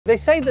They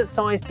say that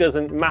size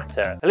doesn't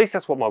matter, at least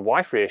that's what my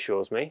wife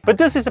reassures me. But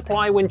does this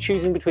apply when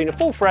choosing between a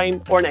full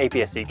frame or an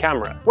APS-C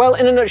camera? Well,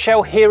 in a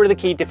nutshell, here are the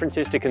key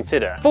differences to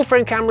consider. Full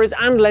frame cameras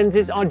and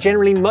lenses are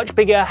generally much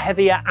bigger,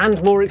 heavier,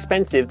 and more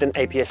expensive than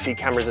APS-C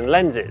cameras and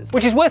lenses,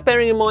 which is worth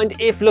bearing in mind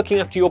if looking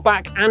after your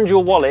back and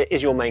your wallet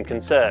is your main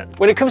concern.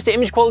 When it comes to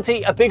image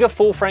quality, a bigger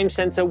full frame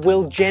sensor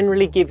will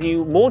generally give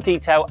you more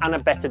detail and a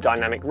better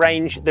dynamic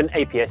range than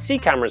APS-C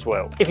cameras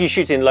will. If you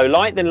shoot in low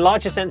light, then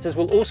larger sensors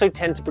will also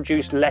tend to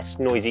produce less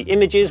noisy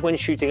images when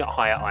shooting at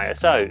higher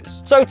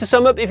ISOs. So to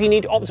sum up, if you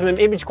need optimum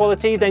image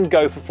quality, then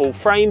go for full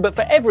frame, but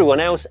for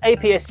everyone else,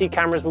 APS-C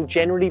cameras will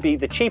generally be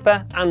the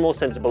cheaper and more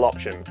sensible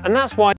option. And that's why